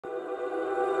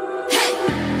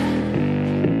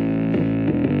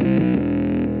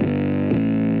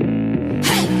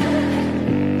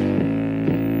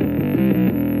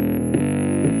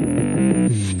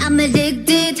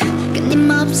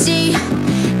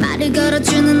날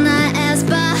걸어주는 나의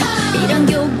에스파 이런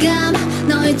교감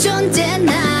너의 존재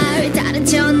날 다른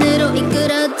천으로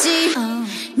이끌었지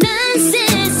난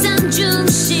세상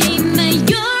중심에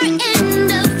You're in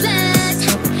the flat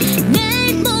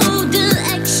내 모든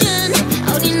액션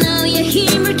어린 너의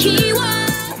힘을 키워.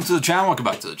 Welcome to the channel, welcome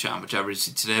back to the channel, whichever you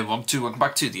see today. Welcome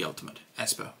back to the ultimate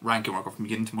AESPA ranking workup from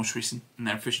beginning to most recent, and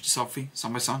then officially selfie,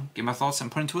 song by song, give my thoughts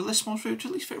and put into a list most favorite to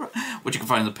least favorite, which you can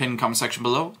find in the pinned comment section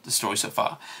below. The story so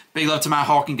far. Big love to Matt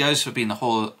Hawking, guys, for being the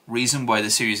whole reason why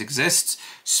the series exists.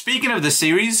 Speaking of the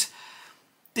series,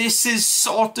 this is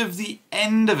sort of the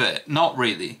end of it. Not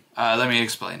really. Let me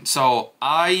explain. So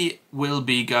I will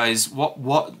be, guys, what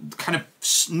kind of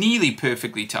nearly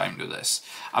perfectly timed with this.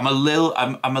 I'm a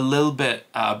little bit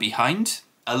behind.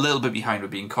 A little bit behind with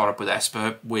being caught up with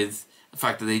AESPA with the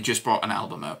fact that they just brought an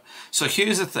album out. So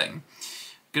here's the thing.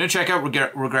 I'm going to check out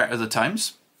Regret of the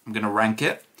Times. I'm going to rank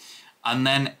it. And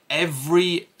then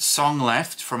every song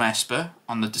left from AESPA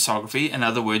on the discography, in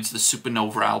other words, the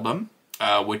Supernova album,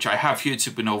 which I have heard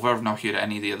Supernova, I've not heard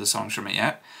any of the other songs from it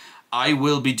yet. I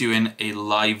will be doing a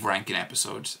live ranking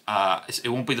episode. It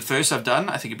won't be the first I've done.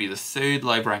 I think it'll be the third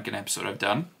live ranking episode I've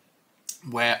done.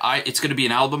 Where it's going to be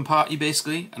an album party,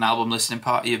 basically. An album listening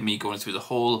party of me going through the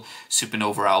whole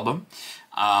Supernova album.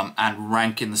 And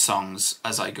ranking the songs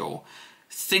as I go.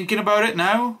 Thinking about it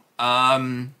now.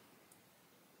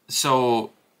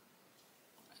 So,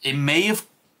 it may have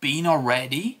been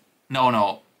already.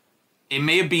 No. It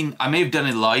may have been, I may have done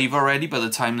it live already by the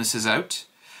time this is out.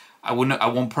 I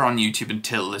won't put it on YouTube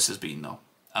until this has been, though.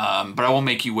 But I won't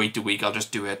make you wait a week. I'll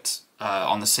just do it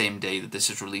on the same day that this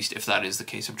is released, if that is the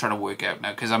case. I'm trying to work out now,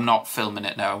 because I'm not filming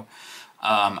it now.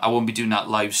 I won't be doing that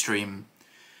live stream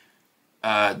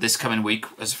this coming week,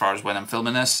 as far as when I'm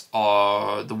filming this,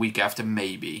 or the week after,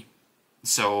 maybe.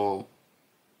 So,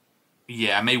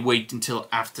 yeah, I may wait until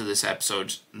after this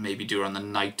episode, maybe do it on the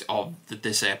night of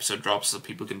this episode drops, so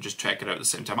people can just check it out at the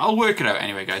same time. I'll work it out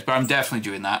anyway, guys, but I'm definitely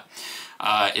doing that.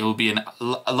 It will be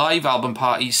a live album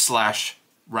party slash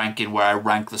ranking where I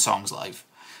rank the songs live.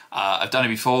 I've done it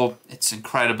before. It's an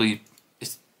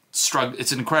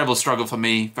incredible struggle for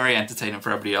me. Very entertaining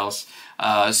for everybody else.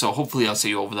 So hopefully I'll see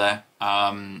you over there.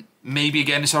 Maybe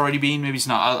again it's already been. Maybe it's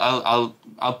not.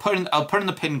 I'll put in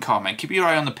the pinned comment. Keep your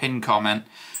eye on the pinned comment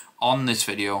on this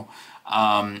video,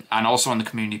 and also on the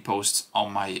community posts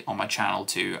on my channel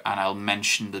too. And I'll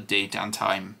mention the date and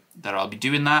time that I'll be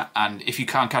doing that. And if you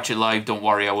can't catch it live, don't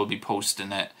worry. I will be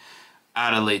posting it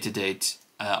at a later date.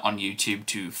 On YouTube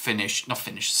to not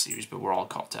finish the series, but we're all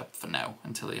caught up for now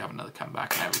until they have another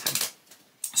comeback and everything.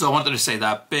 So I wanted to say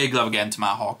that. Big love again to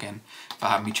Matt Hawking for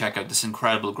having me check out this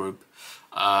incredible group.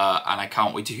 And I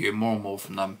can't wait to hear more and more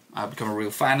from them. I've become a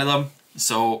real fan of them.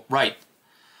 So, right.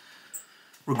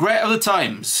 Regret of the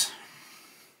Times.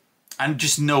 And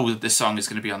just know that this song is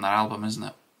going to be on that album, isn't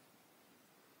it?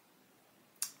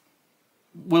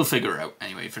 We'll figure it out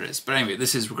anyway if it is. But anyway,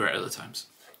 this is Regret of the Times.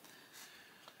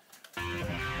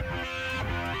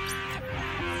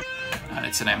 And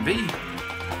it's an MV.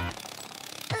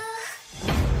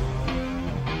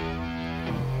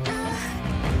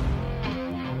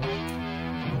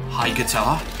 High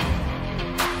guitar.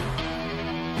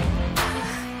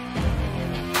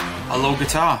 A low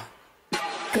guitar.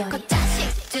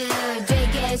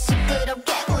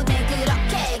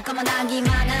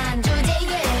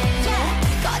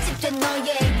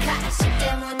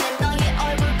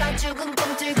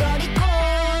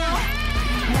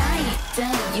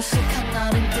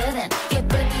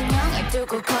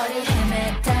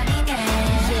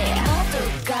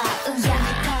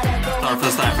 Start for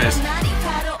the snap face.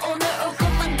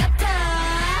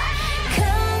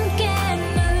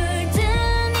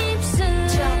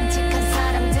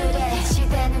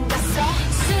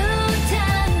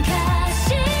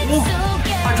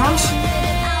 High drums.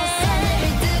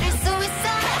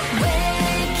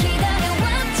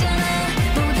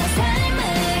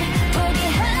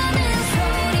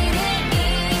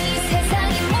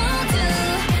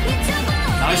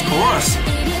 Nice chorus.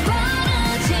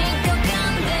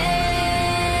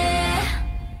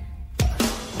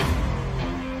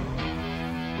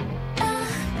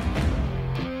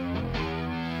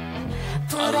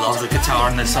 I love the guitar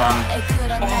in this song.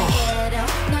 Oh.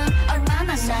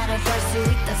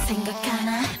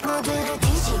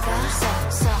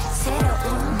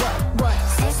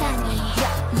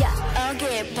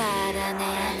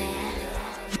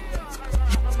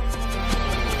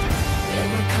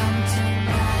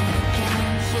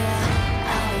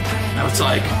 Now it's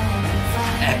like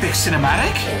epic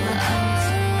cinematic.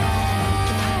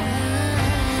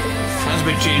 Sounds a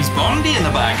bit James Bondy in the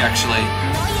back, actually.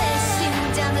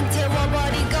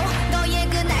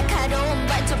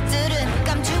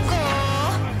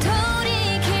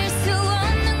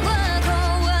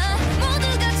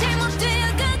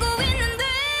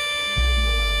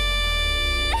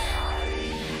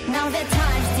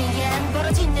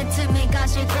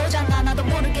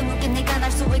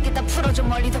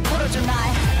 your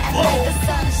lie. And like the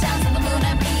sun shines on the moon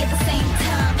and me at the same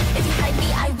time. If you hide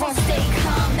me, I won't stay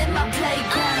calm in my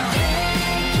playground.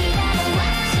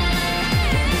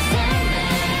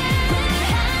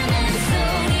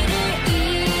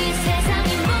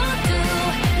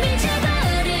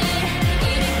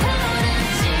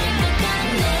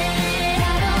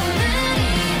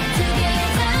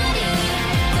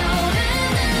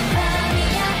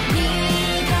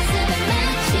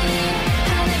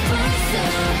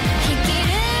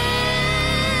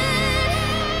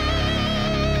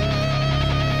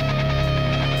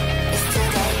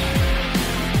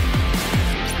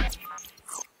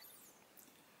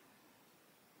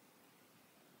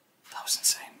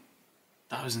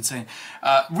 That was insane.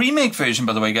 Remake version,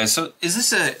 by the way, guys. So is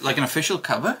this like an official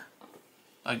cover?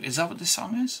 Like, is that what this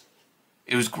song is?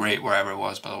 It was great wherever it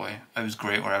was, by the way. It was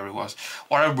great wherever it was.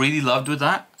 What I really loved with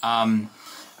that,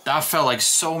 that felt like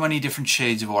so many different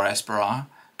shades of what aespa are.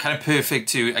 Kind of perfect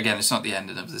to, again, it's not the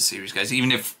ending of the series, guys.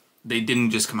 Even if they didn't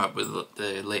just come up with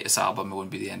the latest album, it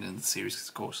wouldn't be the ending of the series,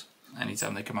 of course.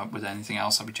 Anytime they come up with anything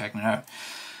else, I'll be checking it out.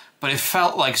 But it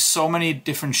felt like so many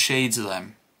different shades of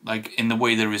them. Like, in the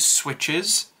way there is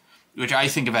switches, which I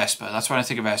think of aespa. That's when I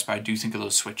think of aespa. I do think of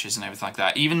those switches and everything like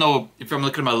that. Even though, if I'm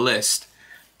looking at my list,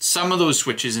 some of those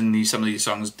switches in some of these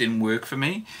songs didn't work for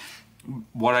me.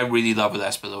 What I really love with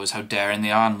aespa, though, is how daring they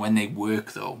are. And when they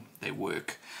work, though, they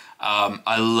work.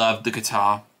 I love the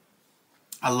guitar.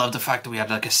 I love the fact that we had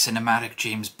like a cinematic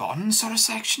James Bond sort of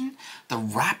section. The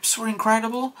raps were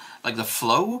incredible. Like, the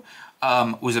flow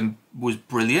was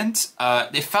brilliant.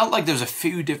 It felt like there was a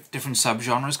few different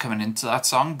subgenres coming into that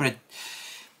song, but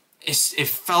it still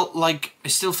felt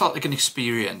like an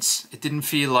experience. It didn't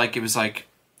feel like it was like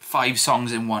 5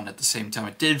 songs in one at the same time.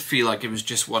 It did feel like it was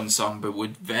just one song, but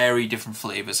with very different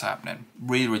flavors happening.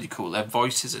 Really, really cool. Their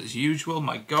voices as usual,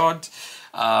 my god.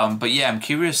 But yeah, I'm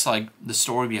curious, like, the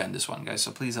story behind this one, guys,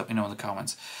 so please let me know in the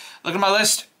comments. Look at my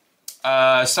list.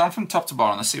 Starting from top to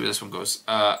bottom, let's see where this one goes.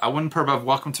 I wouldn't put above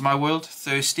Welcome to My World,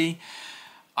 Thirsty,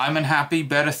 I'm Unhappy,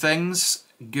 Better Things,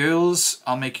 Girls,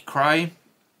 I'll Make You Cry,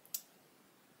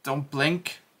 Don't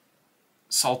Blink,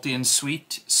 Salty and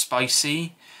Sweet,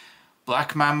 Spicy,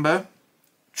 Black Mamba,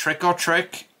 Trick or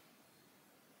Trick.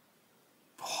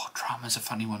 Oh, Drama's a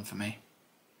funny one for me.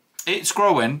 It's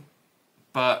growing,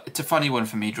 but it's a funny one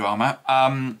for me, Drama.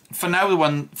 For now,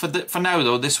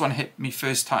 though, this one hit me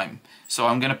first time. So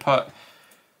I'm gonna put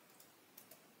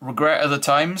Regret Other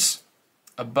Times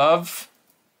above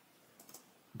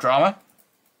Drama,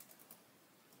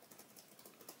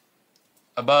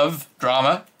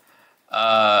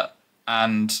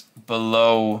 and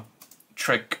below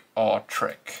Trick or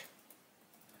Trick.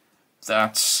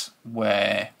 That's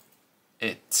where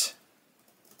it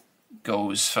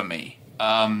goes for me.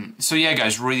 So yeah,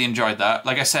 guys, really enjoyed that.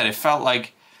 Like I said, it felt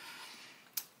like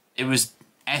it was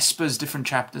aespa's different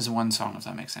chapters in one song, if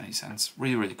that makes any sense.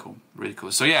 Really, really cool. Really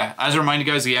cool. So yeah, as a reminder,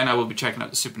 guys, again, I will be checking out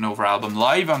the Supernova album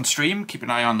live on stream. Keep an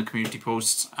eye on the community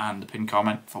posts and the pinned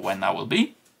comment for when that will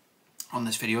be. On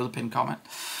this video, the pinned comment.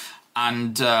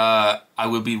 And I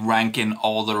will be ranking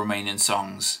all the remaining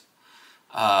songs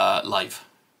live.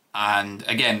 And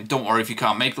again, don't worry if you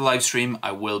can't make the live stream,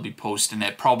 I will be posting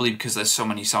it, probably because there's so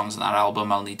many songs on that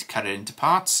album, I'll need to cut it into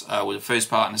parts, with the first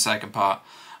part and the second part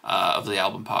of the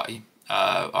album party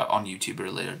on YouTube at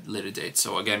a later date.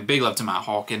 So again, big love to Matt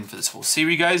Hawkin for this whole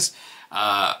series, guys.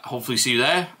 Hopefully see you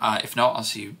there. If not, I'll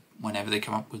see you whenever they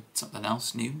come up with something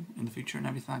else new in the future and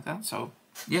everything like that. So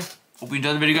yeah, hope you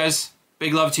enjoyed the video, guys.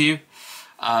 Big love to you.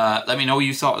 Let me know what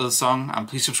you thought of the song, and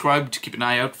please subscribe to keep an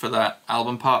eye out for that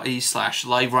album party /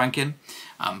 live ranking.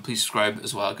 Please subscribe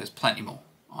as well, because plenty more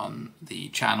on the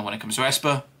channel when it comes to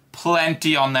aespa.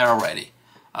 Plenty on there already,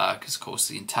 because of course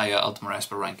the entire Ultimate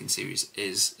aespa ranking series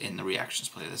is in the reactions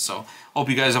playlist. So hope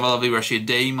you guys have a lovely rest of your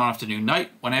day, morning, afternoon, night.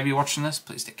 Whenever you're watching this,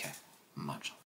 please take care. Much love.